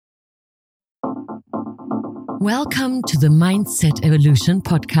Welcome to the Mindset Evolution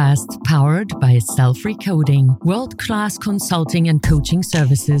podcast, powered by Self-Recoding, world-class consulting and coaching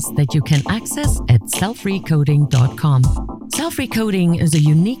services that you can access at selfrecoding.com. Self-Recoding is a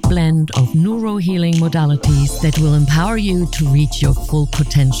unique blend of neuro-healing modalities that will empower you to reach your full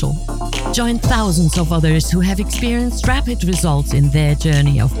potential. Join thousands of others who have experienced rapid results in their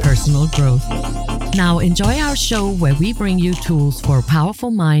journey of personal growth. Now enjoy our show where we bring you tools for a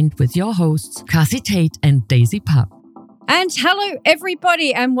powerful mind with your hosts, Kathy Tate and Daisy Pup. And hello,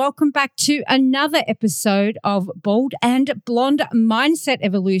 everybody, and welcome back to another episode of Bold and Blonde Mindset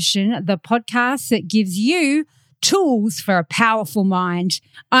Evolution, the podcast that gives you tools for a powerful mind.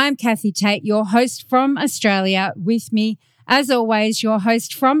 I'm Kathy Tate, your host from Australia. With me, as always, your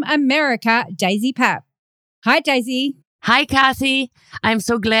host from America, Daisy Pup. Hi, Daisy. Hi, Kathy. I'm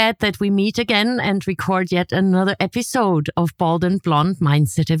so glad that we meet again and record yet another episode of Bold and Blonde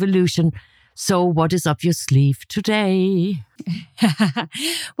Mindset Evolution. So what is up your sleeve today?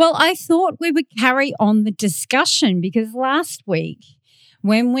 Well, I thought we would carry on the discussion because last week,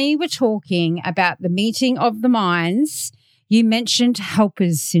 when we were talking about the meeting of the minds, you mentioned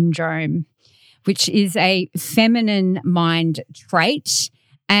helper's syndrome, which is a feminine mind trait.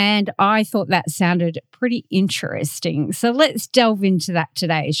 And I thought that sounded pretty interesting. So let's delve into that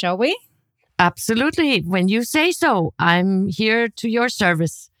today, shall we? Absolutely. When you say so, I'm here to your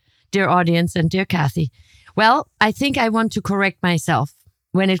service, dear audience and dear Kathy. Well, I think I want to correct myself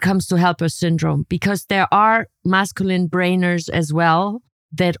when it comes to helper syndrome, because there are masculine brainers as well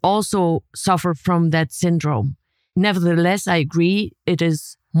that also suffer from that syndrome. Nevertheless, I agree it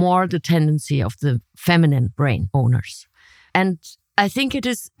is more the tendency of the feminine brain owners. And I think it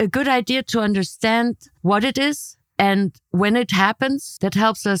is a good idea to understand what it is, and when it happens, that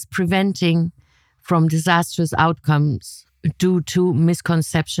helps us preventing from disastrous outcomes due to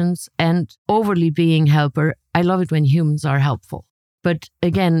misconceptions and overly being helper. I love it when humans are helpful. But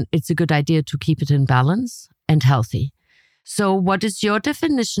again, it's a good idea to keep it in balance and healthy. So what is your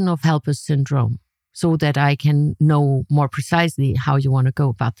definition of helper syndrome, so that I can know more precisely how you want to go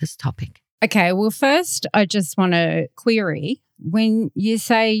about this topic? Okay, well, first, I just want to query. When you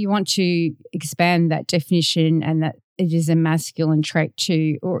say you want to expand that definition and that it is a masculine trait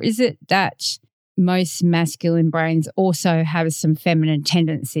too, or is it that most masculine brains also have some feminine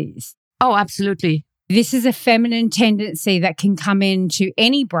tendencies? Oh, absolutely. This is a feminine tendency that can come into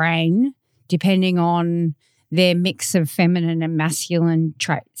any brain depending on their mix of feminine and masculine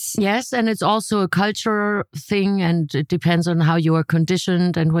traits. Yes, and it's also a cultural thing, and it depends on how you are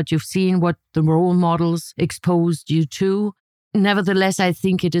conditioned and what you've seen, what the role models exposed you to. Nevertheless, I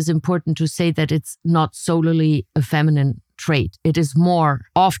think it is important to say that it's not solely a feminine trait. It is more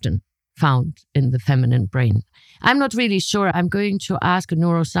often found in the feminine brain. I'm not really sure. I'm going to ask a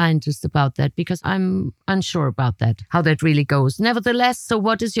neuroscientist about that because I'm unsure about that, how that really goes. Nevertheless, so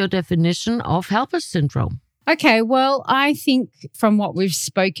what is your definition of helper syndrome? Okay, well, I think from what we've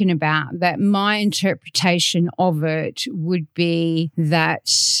spoken about, that my interpretation of it would be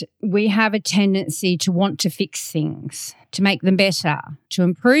that we have a tendency to want to fix things, to make them better, to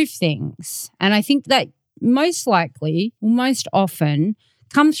improve things. And I think that most likely, most often,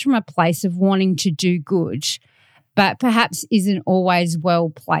 comes from a place of wanting to do good, but perhaps isn't always well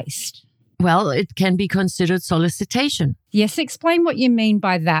placed. Well, it can be considered solicitation. Yes, explain what you mean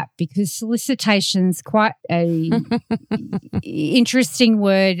by that, because solicitation's quite a interesting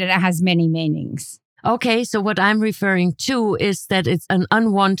word and it has many meanings. Okay, so what I'm referring to is that it's an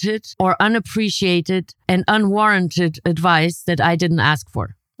unwanted or unappreciated and unwarranted advice that I didn't ask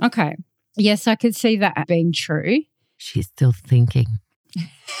for. Okay. Yes, I could see that being true. She's still thinking.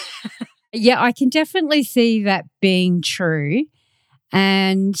 Yeah, I can definitely see that being true.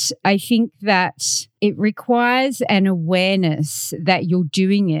 And I think that it requires an awareness that you're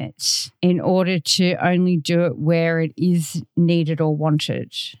doing it in order to only do it where it is needed or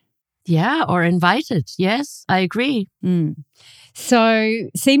wanted. Yeah, or invited. Yes, I agree. So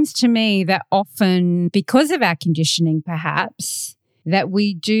seems to me that often, because of our conditioning perhaps, that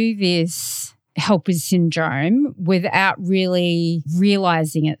we do this helper syndrome without really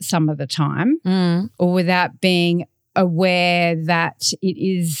realizing it some of the time, or without being aware that it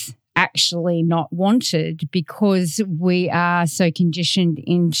is actually not wanted because we are so conditioned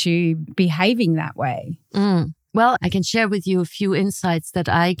into behaving that way. Well, I can share with you a few insights that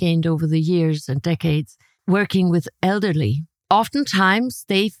I gained over the years and decades working with elderly. Oftentimes,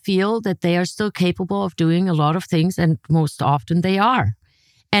 they feel that they are still capable of doing a lot of things, and most often they are.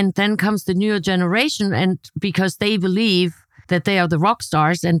 And then comes the newer generation, and because they believe that they are the rock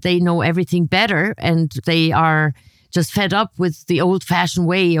stars and they know everything better and they are just fed up with the old-fashioned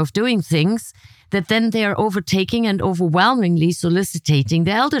way of doing things, that then they are overtaking and overwhelmingly soliciting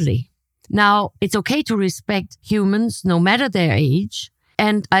the elderly. Now, it's okay to respect humans no matter their age.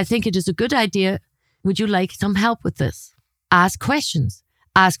 And I think it is a good idea. Would you like some help with this? Ask questions.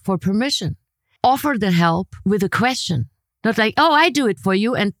 Ask for permission. Offer the help with a question. Not like, oh, I do it for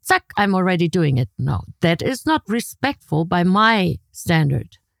you and zack, I'm already doing it. No, that is not respectful by my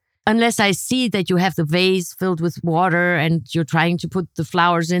standard. Unless I see that you have the vase filled with water and you're trying to put the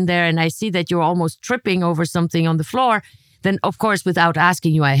flowers in there and I see that you're almost tripping over something on the floor, then of course, without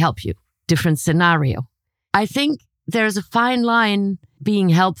asking you, I help you. Different scenario. I think there's a fine line being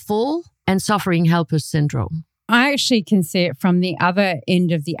helpful and suffering helper syndrome. I actually can see it from the other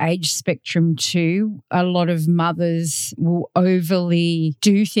end of the age spectrum too. A lot of mothers will overly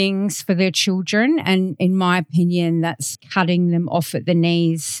do things for their children. And in my opinion, that's cutting them off at the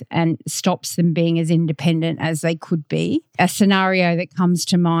knees and stops them being as independent as they could be. A scenario that comes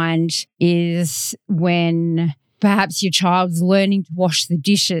to mind is when perhaps your child's learning to wash the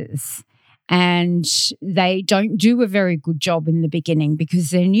dishes and they don't do a very good job in the beginning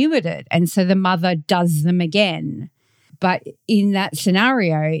because they're new at it. And so the mother does them again. But in that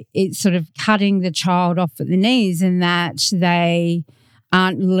scenario, it's sort of cutting the child off at the knees in that they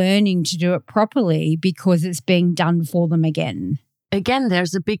aren't learning to do it properly because it's being done for them again. Again,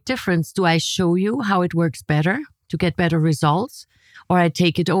 there's a big difference. Do I show you how it works better to get better results, or I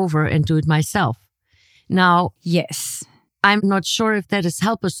take it over and do it myself? Now, yes. I'm not sure if that is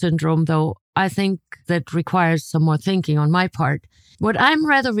helper syndrome, though. I think that requires some more thinking on my part. What I'm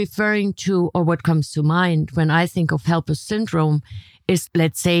rather referring to, or what comes to mind when I think of helper syndrome, is,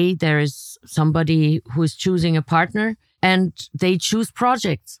 let's say there is somebody who is choosing a partner and they choose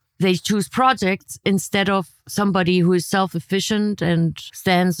projects. They choose projects instead of somebody who is self-efficient and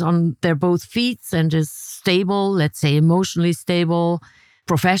stands on their both feet and is stable, let's say emotionally stable,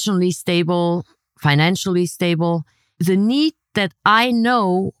 professionally stable, financially stable. The need that I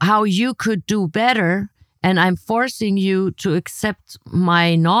know how you could do better, and I'm forcing you to accept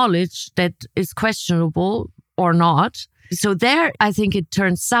my knowledge that is questionable or not. So there, I think it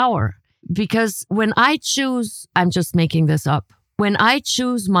turns sour. Because when I choose, I'm just making this up, when I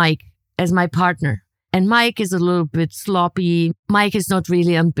choose Mike as my partner, and Mike is a little bit sloppy, Mike is not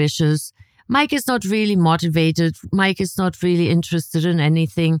really ambitious, Mike is not really motivated, Mike is not really interested in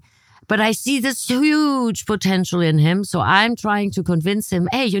anything, but I see this huge potential in him. So I'm trying to convince him,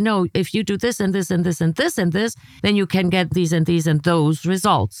 hey, you know, if you do this and this and this and this and this, then you can get these and these and those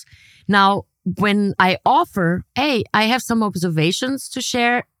results. Now, when I offer, hey, I have some observations to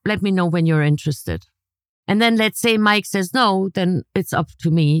share, let me know when you're interested. And then let's say Mike says no, then it's up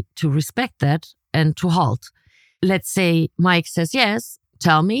to me to respect that and to halt. Let's say Mike says yes,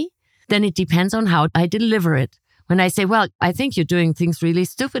 tell me. Then it depends on how I deliver it. When I say, well, I think you're doing things really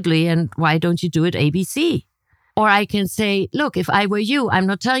stupidly and why don't you do it ABC? Or I can say, look, if I were you, I'm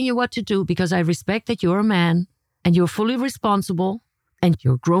not telling you what to do because I respect that you're a man and you're fully responsible and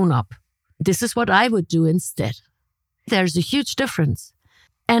you're grown up. This is what I would do instead. There's a huge difference.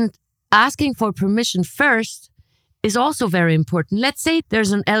 And asking for permission first is also very important. Let's say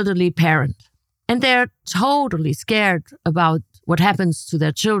there's an elderly parent and they're totally scared about what happens to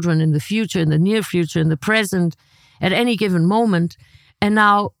their children in the future, in the near future, in the present, at any given moment. And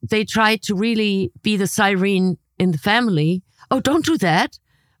now they try to really be the siren in the family. Oh, don't do that.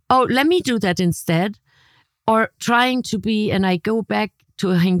 Oh, let me do that instead. Or trying to be, and I go back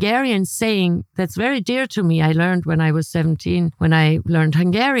to a Hungarian saying that's very dear to me. I learned when I was 17, when I learned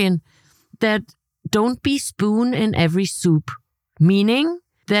Hungarian, that don't be spoon in every soup. Meaning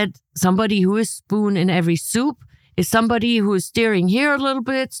that somebody who is spoon in every soup is somebody who is steering here a little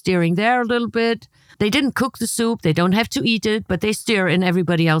bit, steering there a little bit. They didn't cook the soup. They don't have to eat it, but they steer in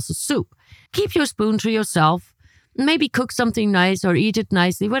everybody else's soup. Keep your spoon to yourself. Maybe cook something nice or eat it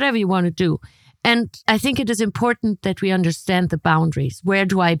nicely, whatever you want to do. And I think it is important that we understand the boundaries. Where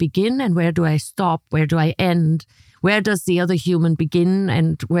do I begin and where do I stop? Where do I end? Where does the other human begin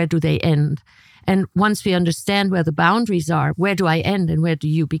and where do they end? And once we understand where the boundaries are, where do I end and where do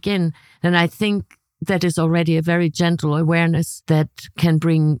you begin? Then I think that is already a very gentle awareness that can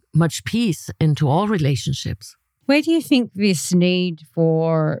bring much peace into all relationships. Where do you think this need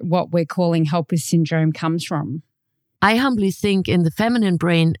for what we're calling helper syndrome comes from? I humbly think in the feminine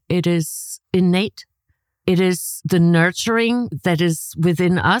brain, it is innate. It is the nurturing that is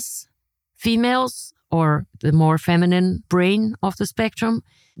within us, females, or the more feminine brain of the spectrum,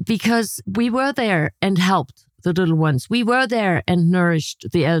 because we were there and helped the little ones. We were there and nourished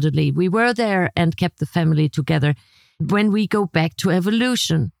the elderly. We were there and kept the family together. When we go back to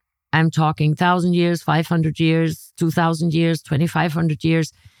evolution, I'm talking 1,000 years, 500 years, 2,000 years, 2,500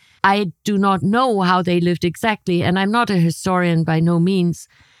 years, I do not know how they lived exactly, and I'm not a historian by no means.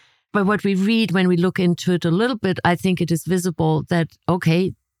 But what we read when we look into it a little bit, I think it is visible that,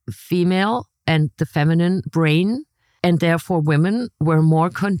 okay, female and the feminine brain, and therefore women, were more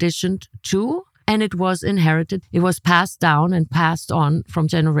conditioned too. And it was inherited. It was passed down and passed on from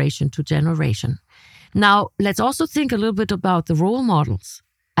generation to generation. Now, let's also think a little bit about the role models.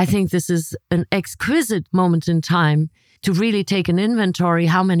 I think this is an exquisite moment in time to really take an inventory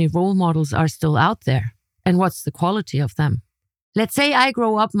how many role models are still out there and what's the quality of them. Let's say I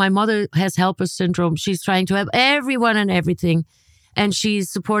grow up, my mother has helper syndrome. She's trying to help everyone and everything, and she's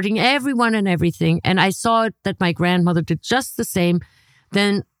supporting everyone and everything. And I saw that my grandmother did just the same.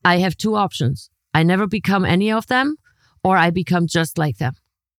 Then I have two options. I never become any of them, or I become just like them.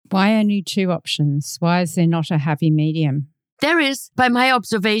 Why only two options? Why is there not a happy medium? There is, by my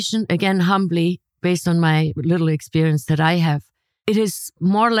observation, again, humbly, based on my little experience that I have, it is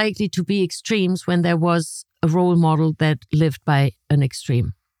more likely to be extremes when there was a role model that lived by an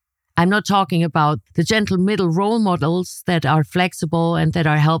extreme. I'm not talking about the gentle middle role models that are flexible and that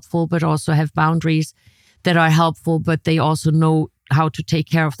are helpful, but also have boundaries, that are helpful, but they also know how to take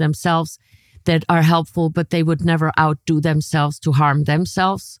care of themselves, that are helpful, but they would never outdo themselves to harm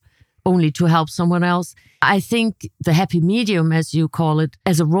themselves, only to help someone else. I think the happy medium, as you call it,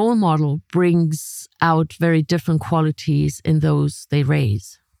 as a role model, brings out very different qualities in those they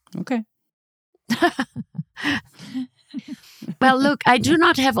raise. Okay. Well, look, I do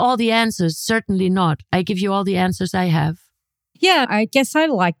not have all the answers. Certainly not. I give you all the answers I have. Yeah, I guess I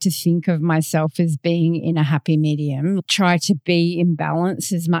like to think of myself as being in a happy medium, try to be in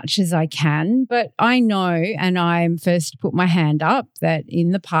balance as much as I can. But I know, and I'm first to put my hand up, that in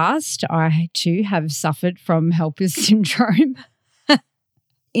the past, I too have suffered from helper's syndrome.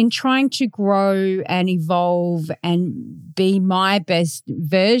 In trying to grow and evolve and be my best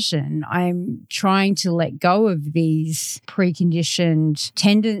version, I'm trying to let go of these preconditioned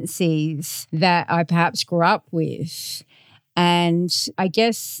tendencies that I perhaps grew up with. And I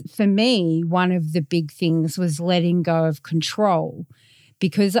guess for me, one of the big things was letting go of control,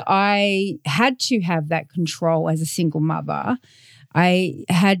 because I had to have that control as a single mother. I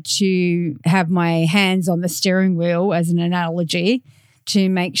had to have my hands on the steering wheel, as an analogy, to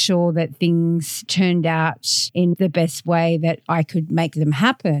make sure that things turned out in the best way that I could make them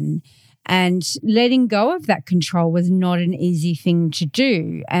happen. And letting go of that control was not an easy thing to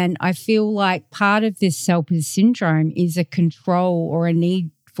do. And I feel like part of this helper's syndrome is a control or a need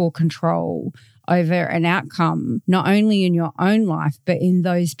for control over an outcome, not only in your own life, but in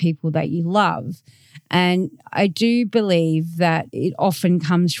those people that you love. And I do believe that it often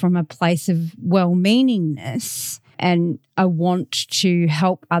comes from a place of well-meaningness and I want to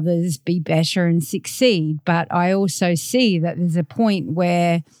help others be better and succeed. But I also see that there's a point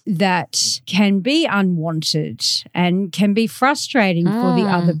where that can be unwanted and can be frustrating for the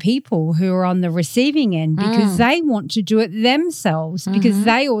other people who are on the receiving end, because they want to do it themselves, because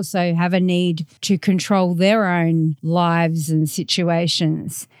they also have a need to control their own lives and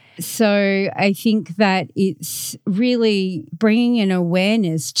situations. So I think that it's really bringing an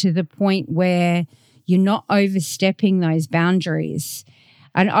awareness to the point where you're not overstepping those boundaries.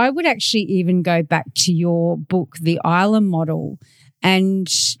 And I would actually even go back to your book, The Island Model. And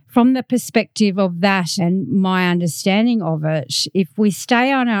from the perspective of that and my understanding of it, if we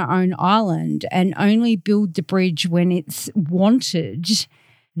stay on our own island and only build the bridge when it's wanted,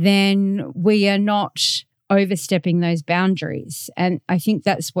 then we are not overstepping those boundaries. And I think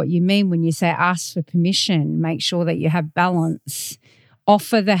that's what you mean when you say ask for permission, make sure that you have balance,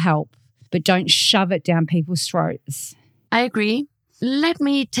 offer the help, but don't shove it down people's throats. I agree. Let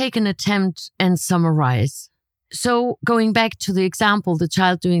me take an attempt and summarize. So going back to the example, the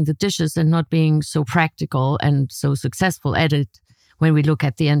child doing the dishes and not being so practical and so successful at it when we look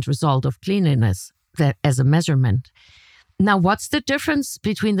at the end result of cleanliness that as a measurement. Now, what's the difference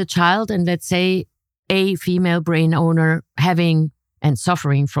between the child and, let's say, a female brain owner having and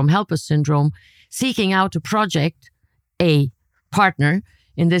suffering from helper syndrome, seeking out a project, a partner,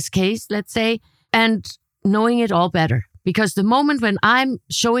 in this case, let's say, and knowing it all better? Because the moment when I'm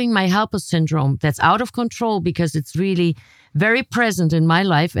showing my helper syndrome that's out of control because it's really very present in my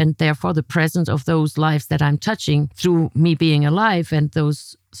life and therefore the presence of those lives that I'm touching through me being alive and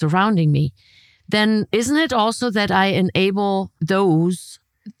those surrounding me, then isn't it also that I enable those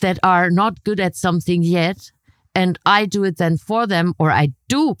that are not good at something yet and I do it then for them, or I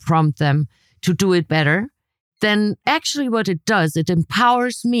do prompt them to do it better? Then actually what it does, it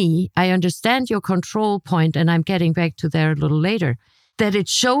empowers me. I understand your control point, and I'm getting back to there a little later, that it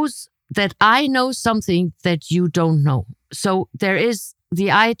shows that I know something that you don't know. So there is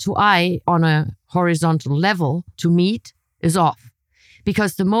the eye to eye on a horizontal level to meet is off.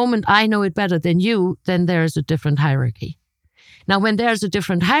 Because the moment I know it better than you, then there's a different hierarchy. Now, when there's a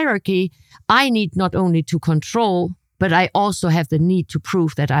different hierarchy, I need not only to control, but I also have the need to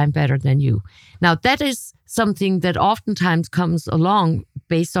prove that I'm better than you. Now, that is something that oftentimes comes along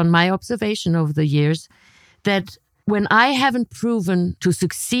based on my observation over the years, that when I haven't proven to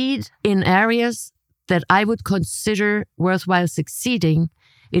succeed in areas that I would consider worthwhile succeeding,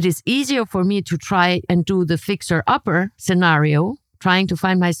 it is easier for me to try and do the fixer-upper scenario, trying to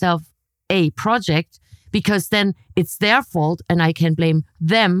find myself a project, because then it's their fault and I can blame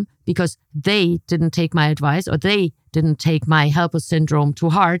them because they didn't take my advice or they didn't take my helper syndrome to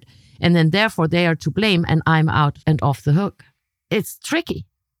heart. And then therefore they are to blame and I'm out and off the hook. It's tricky.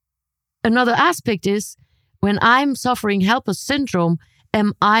 Another aspect is when I'm suffering helper syndrome,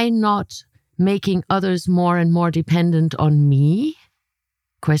 am I not making others more and more dependent on me? ?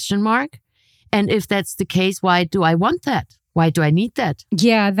 And if that's the case, why do I want that? Why do I need that?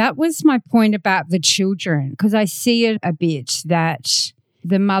 Yeah, that was my point about the children, because I see it a bit that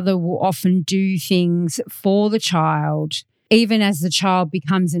the mother will often do things for the child, even as the child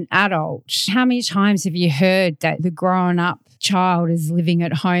becomes an adult. How many times have you heard that the grown-up child is living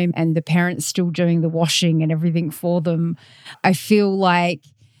at home and the parent's still doing the washing and everything for them? I feel like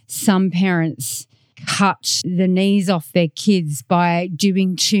some parents cut the knees off their kids by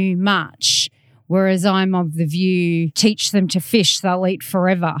doing too much. Whereas I'm of the view, teach them to fish, they'll eat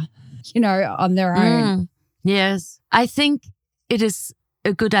forever, on their own. Yes. I think it is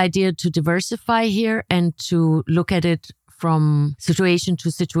a good idea to diversify here and to look at it from situation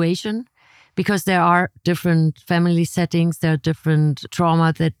to situation, because there are different family settings, there are different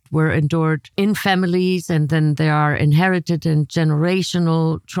trauma that were endured in families, and then there are inherited and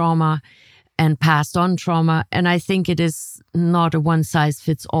generational trauma and passed on trauma. And I think it is not a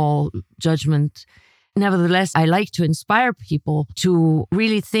one-size-fits-all judgment. Nevertheless, I like to inspire people to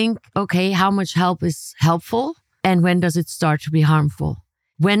really think, okay, how much help is helpful and when does it start to be harmful?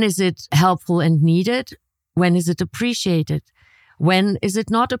 When is it helpful and needed? When is it appreciated? When is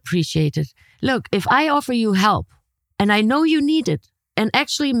it not appreciated? Look, if I offer you help and I know you need it, and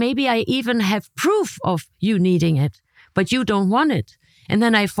actually maybe I even have proof of you needing it, but you don't want it, and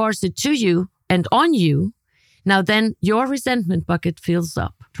then I force it to you and on you, now then your resentment bucket fills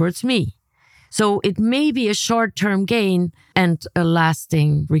up towards me. So it may be a short-term gain and a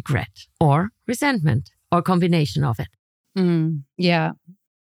lasting regret or resentment or combination of it. Yeah.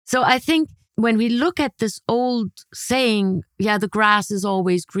 So I think when we look at this old saying, yeah, the grass is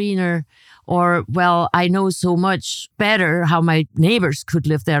always greener, or, well, I know so much better how my neighbors could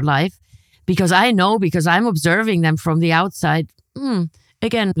live their life because I'm observing them from the outside.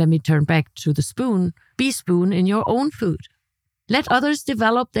 Again, let me turn back to the spoon. Be spoon in your own food. Let others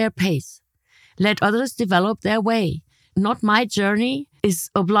develop their pace. Let others develop their way. Not my journey is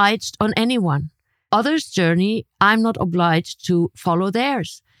obliged on anyone. Others' journey, I'm not obliged to follow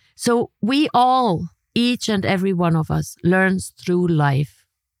theirs. So we all, each and every one of us, learns through life.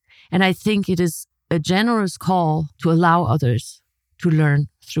 And I think it is a generous call to allow others to learn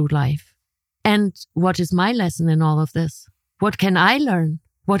through life. And what is my lesson in all of this? What can I learn?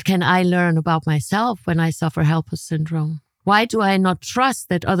 What can I learn about myself when I suffer helper syndrome? Why do I not trust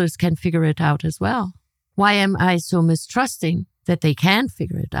that others can figure it out as well? Why am I so mistrusting that they can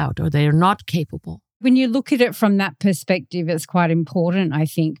figure it out or they are not capable? When you look at it from that perspective, it's quite important, I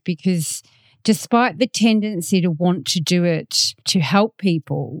think, because despite the tendency to want to do it to help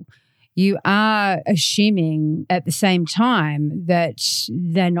people, you are assuming at the same time that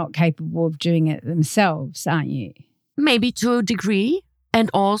they're not capable of doing it themselves, aren't you? Maybe to a degree. And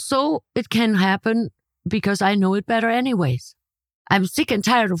also it can happen because I know it better anyways. I'm sick and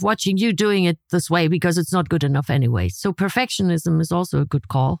tired of watching you doing it this way because it's not good enough anyway. So perfectionism is also a good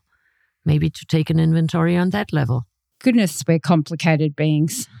call. Maybe to take an inventory on that level. Goodness, we're complicated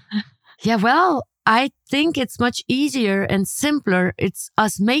beings. Yeah, well, I think it's much easier and simpler. It's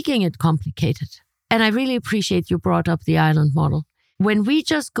us making it complicated. And I really appreciate you brought up the island model. When we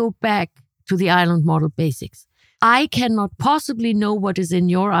just go back to the island model basics, I cannot possibly know what is in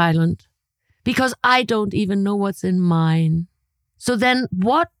your island because I don't even know what's in mine. So then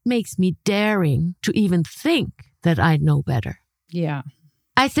what makes me daring to even think that I know better? Yeah.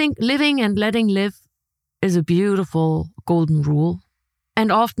 I think living and letting live is a beautiful golden rule.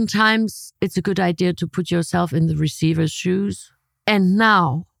 And oftentimes it's a good idea to put yourself in the receiver's shoes. And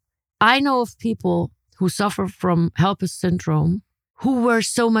now I know of people who suffer from helper syndrome who were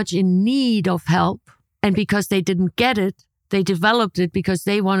so much in need of help. And because they didn't get it, They developed it because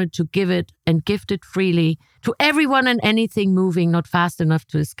they wanted to give it and gift it freely to everyone and anything moving not fast enough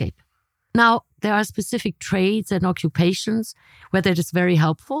to escape. Now, there are specific trades and occupations where that is very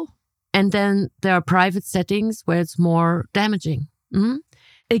helpful. And then there are private settings where it's more damaging.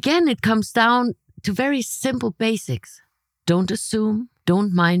 Again, it comes down to very simple basics. Don't assume,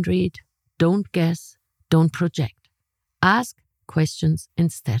 don't mind read, don't guess, don't project. Ask questions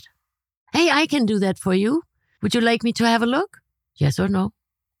instead. Hey, I can do that for you. Would you like me to have a look? Yes or no?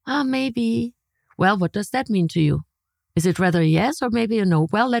 Maybe. Well, what does that mean to you? Is it rather a yes or maybe a no?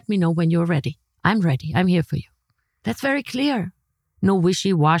 Well, let me know when you're ready. I'm ready. I'm here for you. That's very clear. No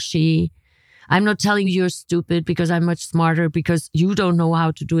wishy-washy. I'm not telling you you're stupid because I'm much smarter because you don't know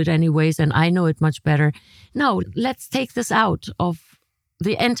how to do it anyways and I know it much better. No, let's take this out of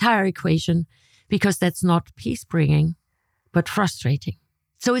the entire equation because that's not peace-bringing, but frustrating.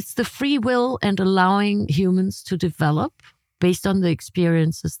 So it's the free will and allowing humans to develop based on the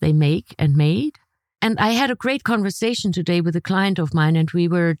experiences they make and made. And I had a great conversation today with a client of mine and we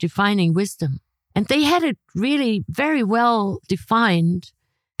were defining wisdom. And they had it really very well defined.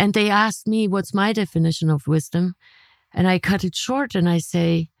 And they asked me, what's my definition of wisdom? And I cut it short and I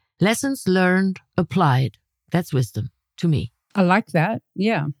say, lessons learned, applied. That's wisdom to me. I like that.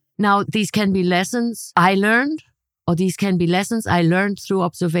 Yeah. Now, these can be lessons I learned, or these can be lessons I learned through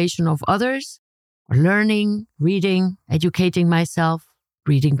observation of others, or learning, reading, educating myself,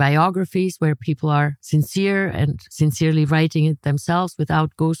 reading biographies where people are sincere and sincerely writing it themselves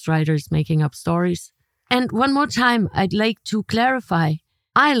without ghostwriters making up stories. And one more time, I'd like to clarify,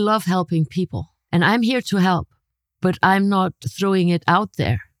 I love helping people and I'm here to help, but I'm not throwing it out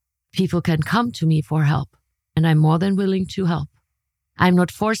there. People can come to me for help and I'm more than willing to help. I'm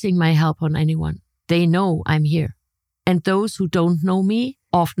not forcing my help on anyone. They know I'm here. And those who don't know me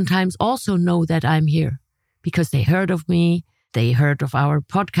oftentimes also know that I'm here because they heard of me, they heard of our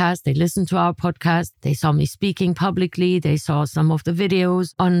podcast, they listened to our podcast, they saw me speaking publicly, they saw some of the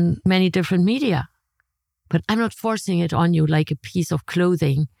videos on many different media. But I'm not forcing it on you like a piece of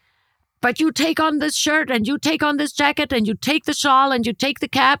clothing. But you take on this shirt and you take on this jacket and you take the shawl and you take the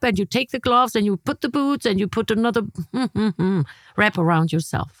cap and you take the gloves and you put the boots and you put another wrap around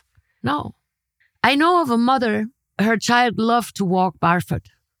yourself. No. I know of a mother, her child loved to walk barefoot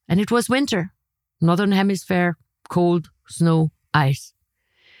and it was winter, Northern Hemisphere, cold, snow, ice.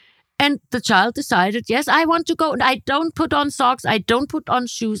 And the child decided, yes, I want to go. I don't put on socks. I don't put on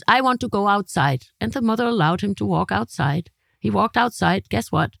shoes. I want to go outside. And the mother allowed him to walk outside. He walked outside.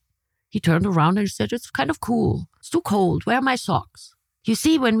 Guess what? He turned around and said, it's kind of cool. It's too cold. Where are my socks? You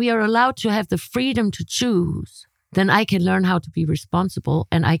see, when we are allowed to have the freedom to choose, then I can learn how to be responsible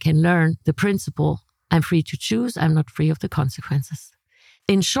and I can learn the principle. I'm free to choose. I'm not free of the consequences.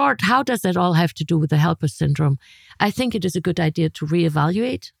 In short, how does that all have to do with the helper syndrome? I think it is a good idea to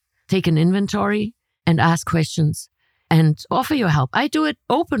reevaluate, take an inventory and ask questions and offer your help. I do it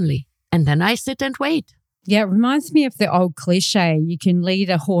openly and then I sit and wait. Yeah, it reminds me of the old cliche, you can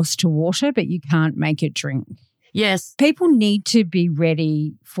lead a horse to water, but you can't make it drink. Yes. People need to be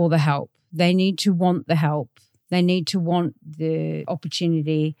ready for the help. They need to want the help. They need to want the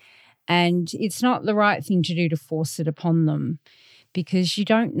opportunity. And it's not the right thing to do to force it upon them, because you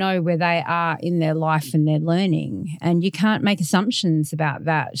don't know where they are in their life and their learning. And you can't make assumptions about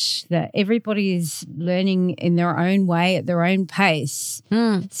that everybody is learning in their own way at their own pace.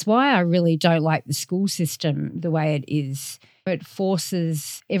 That's why I really don't like the school system the way it is. It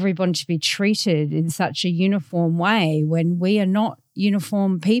forces everyone to be treated in such a uniform way when we are not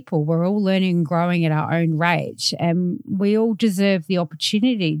uniform people. We're all learning and growing at our own rate, and we all deserve the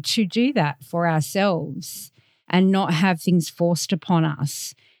opportunity to do that for ourselves and not have things forced upon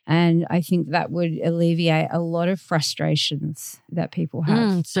us. And I think that would alleviate a lot of frustrations that people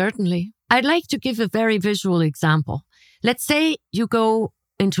have. Certainly. I'd like to give a very visual example. Let's say you go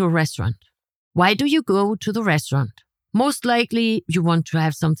into a restaurant. Why do you go to the restaurant? Most likely you want to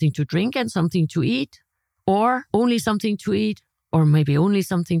have something to drink and something to eat, or only something to eat, or maybe only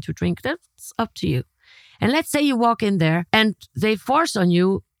something to drink. That's up to you. And let's say you walk in there and they force on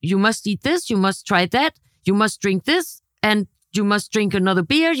you, you must eat this, you must try that, you must drink this, and you must drink another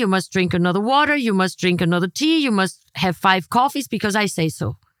beer, you must drink another water, you must drink another tea, you must have 5 coffees because I say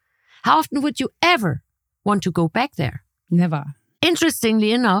so. How often would you ever want to go back there? Never.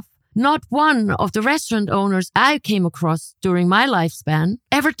 Interestingly enough, not one of the restaurant owners I came across during my lifespan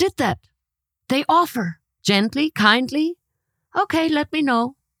ever did that. They offer gently, kindly, okay, let me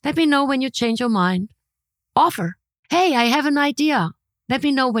know. Let me know when you change your mind. Offer. Hey, I have an idea. Let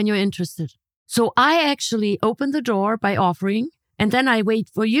me know when you're interested. So I actually open the door by offering, and then I wait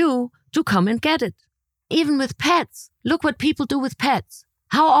for you to come and get it. even with pets, look what people do with pets.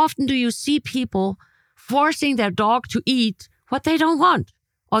 How often do you see people forcing their dog to eat what they don't want,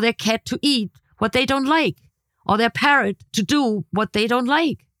 or their cat to eat what they don't like, or their parrot to do what they don't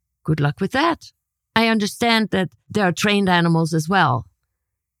like? Good luck with that. I understand that there are trained animals as well.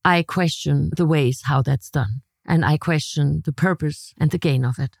 I question the ways how that's done, and I question the purpose and the gain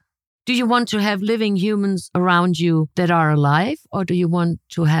of it. Do you want to have living humans around you that are alive, or do you want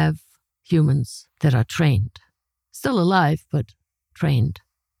to have humans that are trained? Still alive, but trained.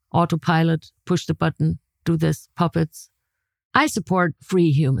 Autopilot, push the button, do this, puppets. I support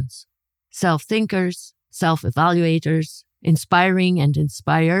free humans. Self-thinkers, self-evaluators, inspiring and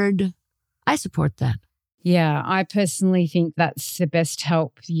inspired. I support that. Yeah, I personally think that's the best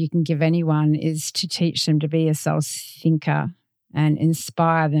help you can give anyone, is to teach them to be a self-thinker and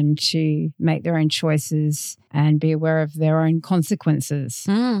inspire them to make their own choices and be aware of their own consequences.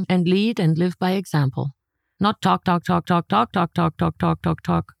 And lead and live by example. Not talk.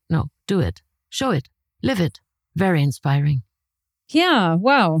 No, do it. Show it. Live it. Very inspiring. Yeah,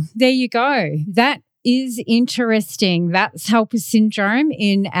 well, there you go. That is interesting. That's helper syndrome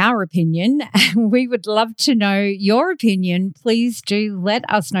in our opinion. We would love to know your opinion. Please do let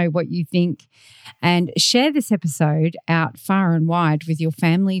us know what you think and share this episode out far and wide with your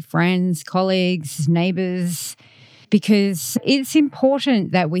family, friends, colleagues, neighbours, because it's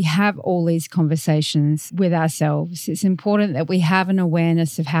important that we have all these conversations with ourselves. It's important that we have an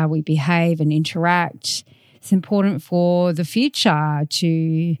awareness of how we behave and interact. It's important for the future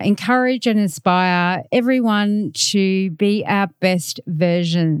to encourage and inspire everyone to be our best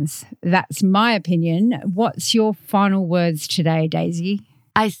versions. That's my opinion. What's your final words today, Daisy?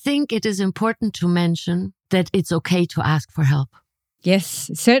 I think it is important to mention that it's okay to ask for help. Yes,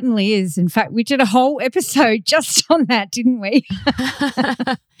 it certainly is. In fact, we did a whole episode just on that, didn't we?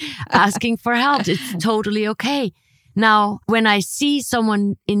 Asking for help, it's totally okay. Now, when I see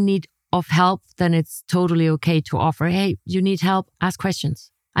someone in need of help, then it's totally okay to offer, hey, you need help? Ask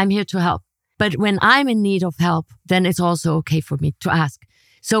questions. I'm here to help. But when I'm in need of help, then it's also okay for me to ask.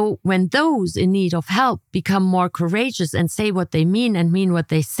 So when those in need of help become more courageous and say what they mean and mean what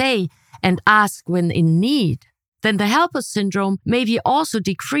they say and ask when in need, then the helper syndrome maybe also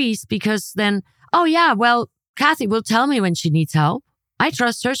decrease, because then, oh yeah, well, Kathy will tell me when she needs help. I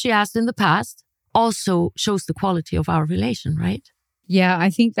trust her. She asked in the past. Also shows the quality of our relation, right? Yeah, I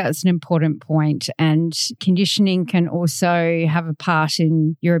think that's an important point. And conditioning can also have a part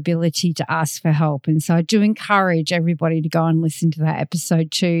in your ability to ask for help. And so I do encourage everybody to go and listen to that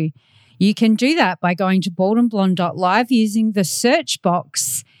episode too. You can do that by going to baldandblonde.live using the search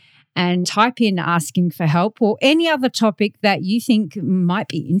box and type in asking for help or any other topic that you think might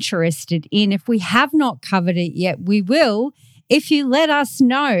be interested in. If we have not covered it yet, we will if you let us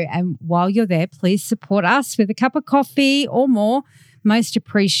know. And while you're there, please support us with a cup of coffee or more. Most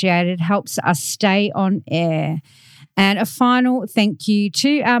appreciated. Helps us stay on air. And a final thank you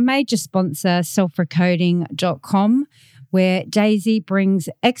to our major sponsor, selfrecoding.com, where Daisy brings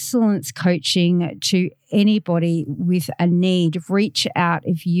excellence coaching to anybody with a need. Reach out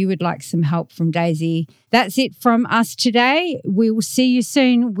if you would like some help from Daisy. That's it from us today. We will see you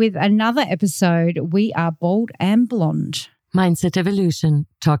soon with another episode. We are Bald and Blonde. Mindset Evolution.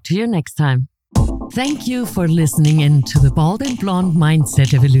 Talk to you next time. Thank you for listening in to the Bald and Blonde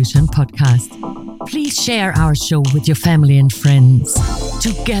Mindset Evolution podcast. Please share our show with your family and friends.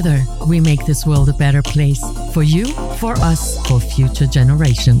 Together, we make this world a better place for you, for us, for future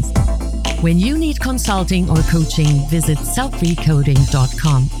generations. When you need consulting or coaching, visit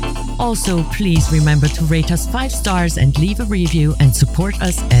selfrecoding.com. Also, please remember to rate us 5 stars and leave a review and support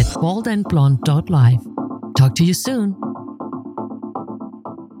us at baldandblonde.live. Talk to you soon.